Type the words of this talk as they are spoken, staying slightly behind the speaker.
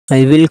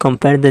I will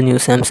compare the new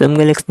Samsung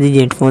Galaxy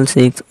Z Fold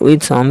 6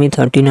 with Xiaomi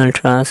 13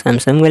 Ultra.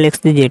 Samsung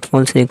Galaxy Z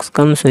Fold 6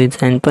 comes with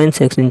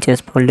 10.6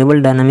 inches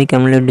foldable dynamic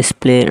AMOLED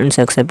display and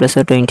success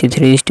ratio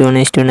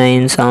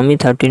 23:1:9. Xiaomi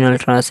 13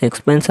 Ultra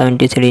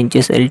 6.73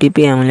 inches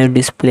LTP AMOLED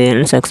display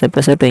and success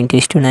ratio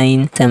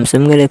 20:9.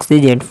 Samsung Galaxy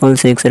Z Fold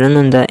 6 run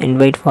on the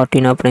Android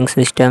 14 operating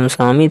system.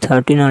 Xiaomi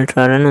 13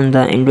 Ultra run on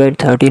the Android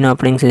 13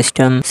 operating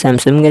system.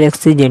 Samsung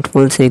Galaxy Z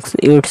Fold 6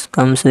 it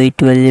comes with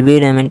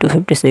 12GB RAM and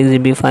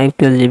 256GB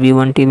 512GB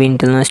 1TB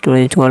internal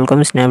storage,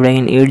 Qualcomm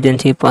Snapdragon 8 Gen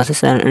 3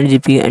 processor and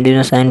GPU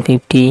Adreno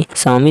 750.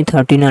 Xiaomi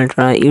 13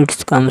 Ultra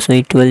it comes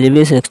with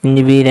 12GB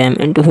 16GB RAM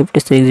and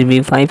 256GB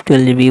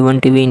 512GB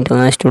 1TB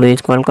internal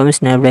storage, Qualcomm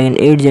Snapdragon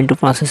 8 Gen 2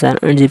 processor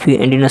and GPU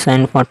Adreno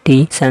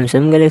 740.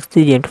 Samsung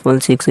Galaxy Z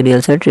Fold 6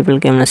 real set triple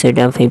camera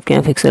setup 50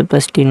 MP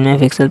plus 10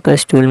 MP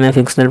plus 12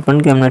 MP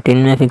front camera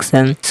 10 MP.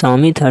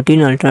 Xiaomi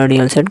 13 Ultra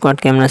real set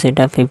quad camera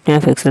setup 50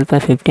 MP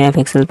plus 50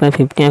 MP plus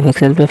 50 MP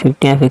plus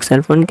 50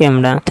 MP front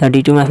camera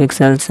 32 MP.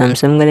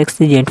 Samsung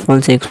Galaxy Z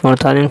Fold 6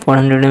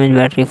 4400 mAh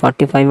battery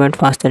 45 watt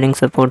fast charging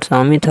support.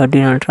 Xiaomi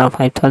 13 Ultra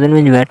 5000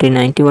 mAh battery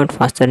 90 watt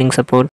fast charging support.